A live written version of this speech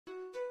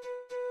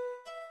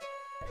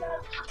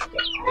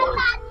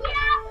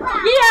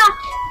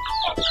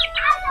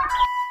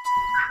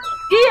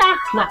Iya,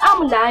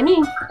 na'am Lami.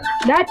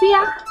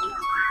 Lafiya?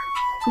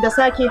 Da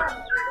sake.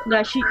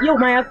 Gashi yau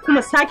ma ya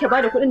kuma sake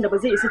bada kuɗin da ba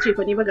zai isa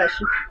cefa ne ba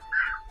gashi.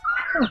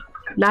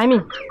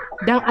 Lami,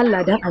 dan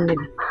Allah dan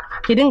Annabi,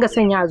 ki dinga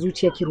sanya a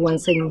zuciyarki ruwan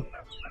sanyi.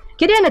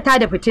 Ki daina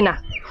tada fitina.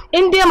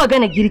 In dai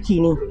magana girki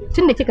ne,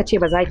 tunda kika ce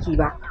ba za ki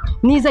ba,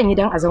 ni zan yi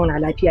dan a zauna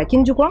lafiya.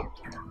 Kin ji ko?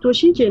 To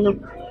shikenan.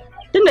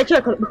 Tunda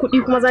kika karbi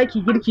kuɗi kuma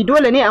zaki girki,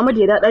 dole ne Ahmad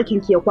ya da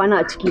ɗakin ki ya kwana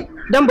a ciki.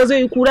 Dan ba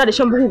zai yi kura da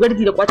shan bugu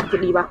gardi da kwata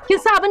kuɗi ba. Kin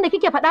san abin da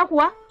kike faɗa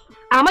kuwa?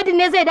 Ahmad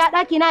ne zai da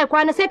ɗaki na ya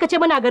kwana sai ka ce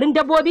muna garin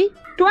dabbobi?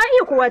 To ai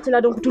iya kowa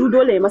tana don kuturu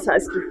dole ya masa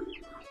aski.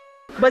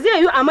 Ba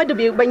zai yi Ahmad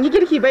ban yi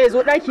girki ba ya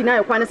zo ɗaki na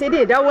ya kwana sai dai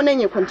ya dawo nan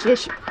ya kwance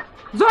shi.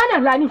 Zo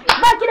nan Lami,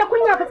 ba ki da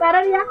kunya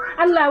fitsararriya?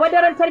 Allah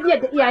wadaran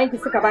tarbiyyar da iyayenki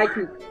suka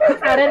baki.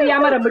 Fitsararriya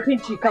mara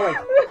mutunci kawai.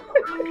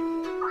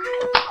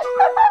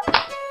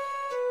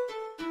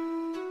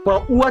 Ba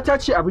uwata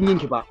ce abin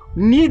yinki ba,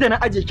 ni da na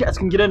aje ki a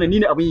cikin gidan nan ni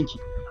ne abin yinki.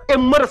 ƴan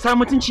marasa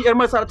mutunci, ƴan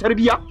marasa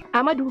tarbiyya.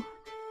 Amadu,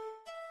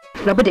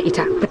 rabu da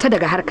ita, fita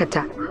daga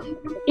harkarta.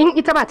 In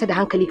ita ba ta da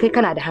hankali, kai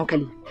kana da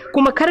hankali.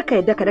 Kuma kar ka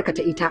yadda ka daka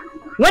ta ita.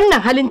 Wannan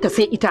halinta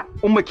sai ita.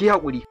 Umma ki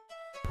haƙuri.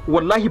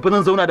 Wallahi ba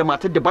zan zauna da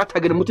matar da ba ta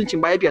ganin mutuncin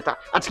mahaifiyata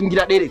a cikin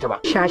gida ɗaya da ita ba.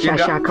 Sha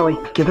kawai.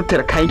 Ki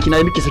tattara kayanki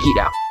na miki saki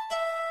ɗaya.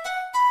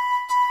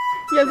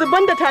 Yanzu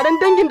banda taron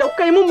dangin da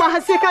kuka yi mun ma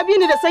har sai ka bi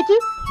ni da saki?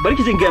 Bari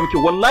ki jin gaya miki,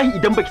 wallahi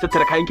idan baki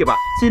tattara kayanki ba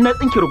sai na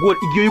tsinke ragowar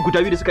igiyoyi guda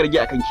biyu da suka rage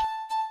a kanki.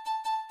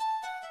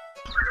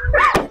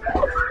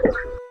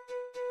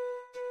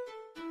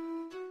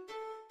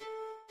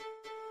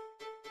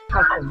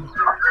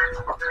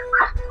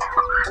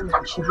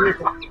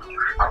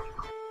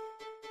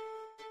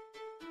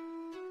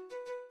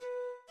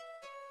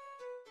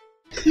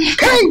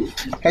 Kai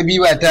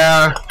Habiba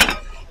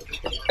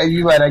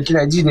na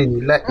kina ji da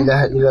ni, la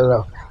ilaha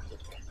illallah.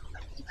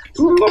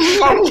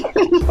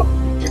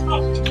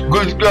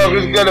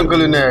 Gaskiya da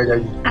kalli na ya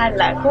gaji.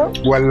 Allah ko?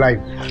 Wallahi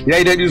ya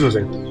yi daɗi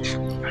sosai.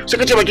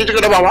 Suka ce baki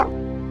kika dafa ba?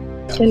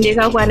 Tun dai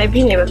ka kwana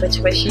biyu ne baka ci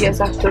ba shi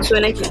yasa, to so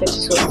nake ka ci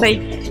sosai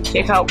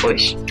sai ka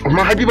koshi.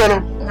 Amma Habiba na?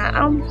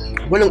 Na'am.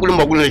 Wannan kullum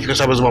ba kullum da kika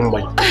saba zuba mun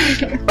bai.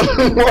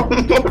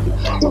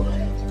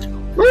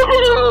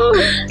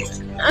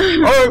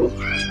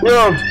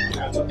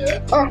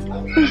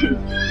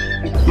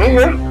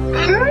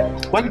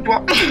 Wani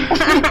tuwa.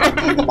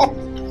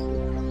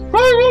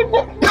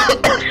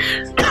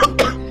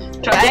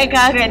 To ai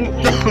ka gani.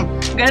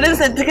 Garin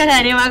santi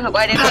kana nema ka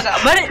kware kaga.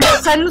 Bari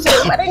sannu sai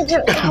barin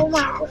jin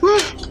koma.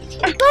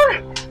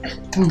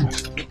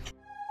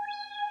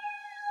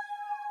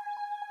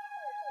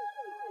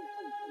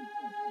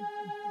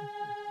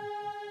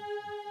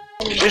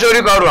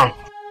 Sauri karuwa.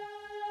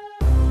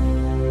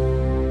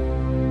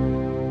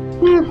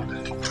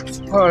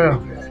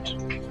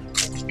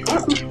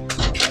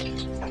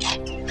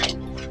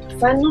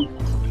 Sannu.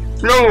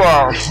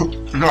 Yawa,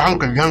 da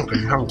hankali.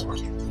 Hankali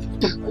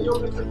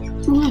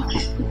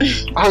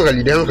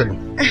da hankali.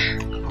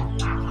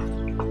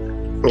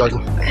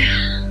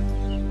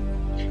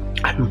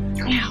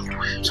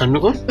 Sannu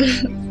ko?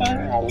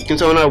 Kin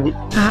san wani abu?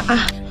 A'a.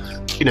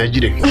 Ina ji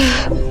da ke.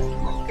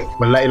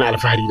 Wallahi ina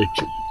alfahari da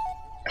ke.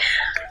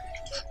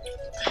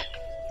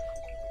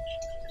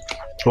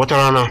 Wata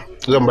rana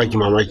zan baki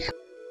mamaki.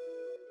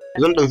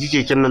 Zan ɗauki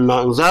keken nan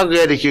na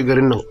zagaya da ke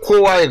garin nan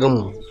kowa ya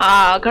gamu.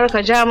 A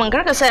karka ja min,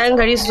 karka sa yan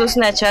gari su zo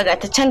suna cewa ga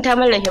ta can ta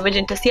mallake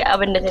mijinta sai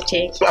abin da ta ce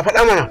yake. A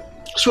faɗa mana,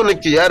 so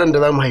nake yaron da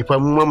za mu haifa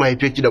mu ma mu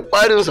haife ki da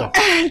ƙwarinsa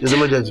ya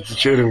zama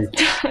jajirce irin.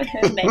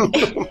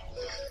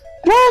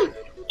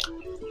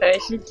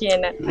 Shi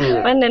kenan.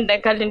 Wannan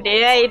dankalin da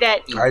ya yi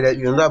daɗi. Ai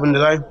daɗi, yanzu abin da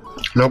za yi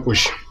na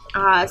ƙoshi.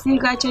 A sai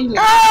ka canja.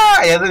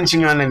 Ya zan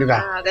cinye wannan duka.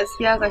 A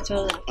gaskiya ka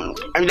canja.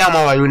 Ai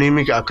dama wayo ne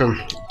miki akan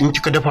in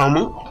kika dafa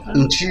mu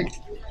in ci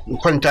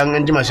kwanta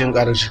an jima sai in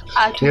ƙara shi.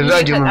 Yanzu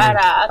a ji mu.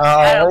 Allah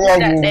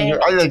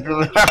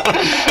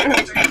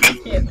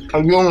a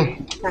biyo mu.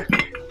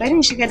 Bari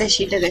in shiga da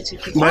shi daga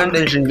ciki. Bayan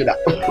ɗan shingida.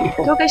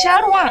 To ka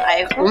sha ruwan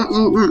aiko.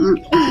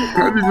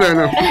 Habiba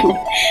na.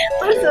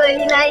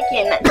 Masoyi na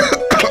kenan.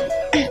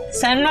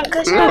 Sannan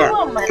ka sha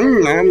ruwan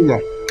mana.